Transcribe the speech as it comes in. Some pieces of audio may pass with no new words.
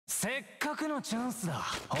せっかくのチャンスだ。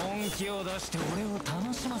本気を出して俺を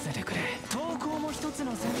楽しませてくれ。投稿も一つ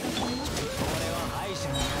の選択だよ。俺は敗者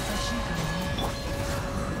に優しいからね。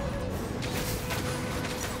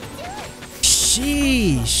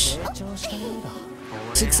 Sheesh.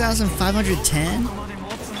 6,510?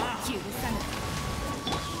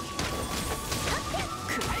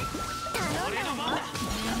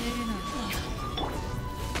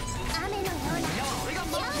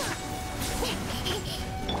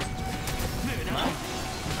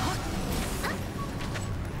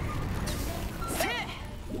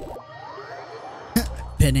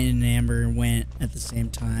 Bennett and Amber went at the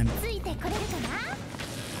same time.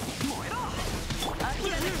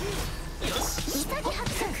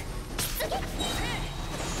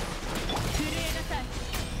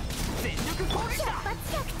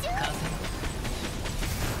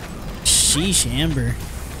 Sheesh, Amber.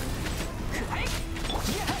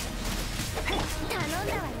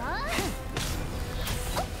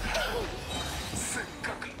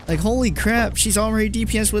 Like, holy crap, she's already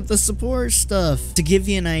DPS with the support stuff. To give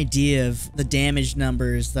you an idea of the damage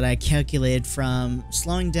numbers that I calculated from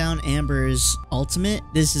slowing down Amber's ultimate,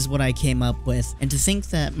 this is what I came up with. And to think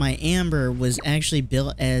that my Amber was actually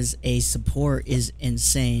built as a support is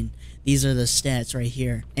insane. These are the stats right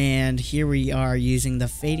here. And here we are using the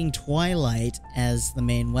Fading Twilight as the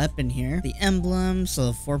main weapon here. The emblem, so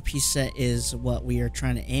the 4-piece set is what we are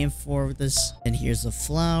trying to aim for with this. And here's the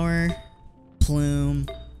flower, plume,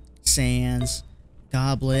 sands,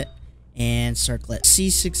 goblet, and circlet.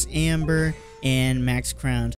 C6 amber and max crown.